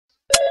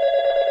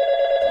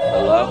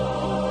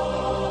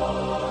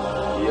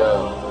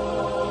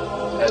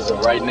So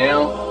right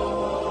now,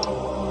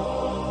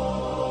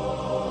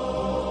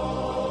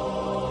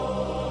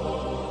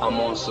 I'm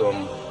on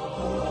some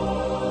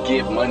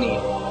get money,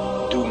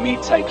 do me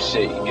type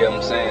shit, you get what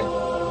I'm saying?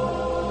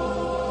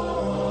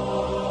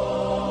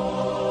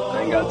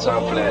 I ain't got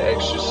time for that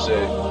extra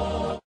shit.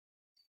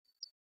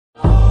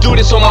 Do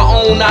this on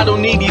my own, I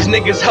don't need these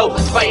niggas' help.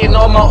 Fighting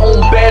all my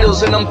own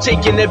battles and I'm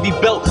taking every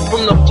belt.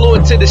 From the floor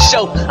to the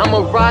shelf,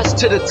 I'ma rise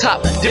to the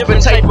top.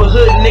 Different type of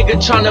hood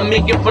nigga tryna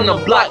make it from the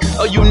block.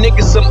 All you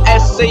niggas some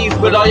essays,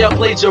 but all y'all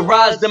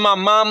plagiarized. And my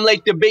mom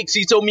like to bake,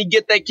 she told me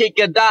get that cake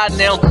or die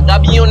now. I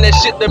be on that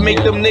shit that make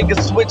them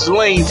niggas switch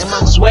lanes. And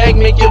my swag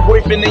make your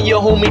boyfriend and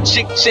your homie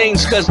chick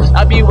change. Cause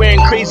I be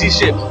wearing crazy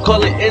shit,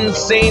 call it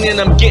insane. And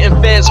I'm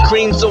getting fast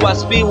cream, so I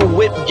speed with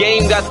whip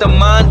game. Got the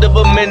mind of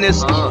a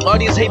menace. All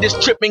these haters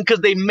tripping cause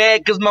they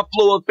mad cause my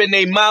flow up in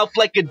they mouth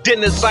like a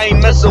dentist. I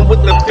ain't messing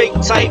with the fake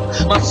type.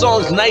 My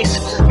song's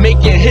nice,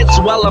 making hits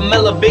while I'm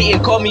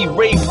elevating. Call me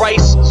Ray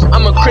Rice.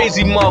 I'm a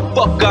crazy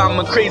motherfucker, I'm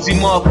a crazy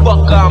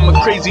motherfucker, I'm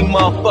a crazy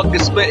motherfucker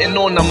spitting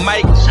on the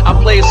mic. I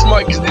play it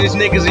smart cause these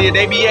niggas here,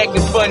 they be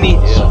acting funny.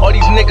 All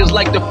these niggas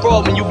like the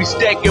fraud when you be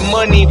stacking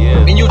money.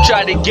 And you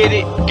try to get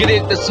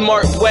it the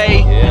smart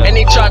way. And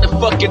they try to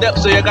fuck it up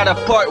so you gotta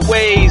part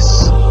ways.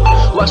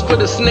 Watch for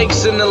the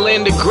snakes in the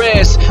land of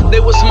grass. They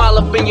will smile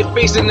up in your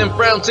face and then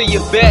frown to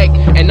your back.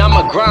 And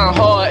I'ma grind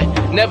hard,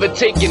 never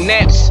taking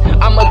naps.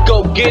 I'ma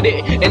go get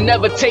it and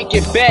never take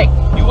it back.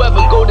 You ever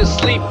go to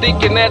sleep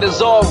thinking that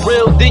is all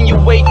real? Then you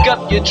wake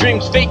up, your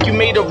dreams fake, you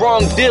made a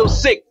wrong deal.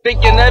 Sick,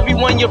 thinking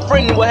everyone your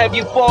friend will have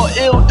you fall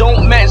ill.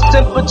 Don't match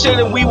temperature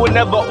and we will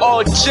never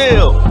all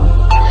chill.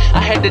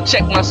 I had to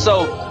check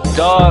myself,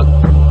 dog.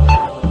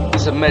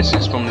 It's a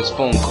message from this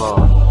phone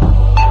call.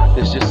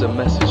 It's just a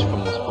message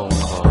from this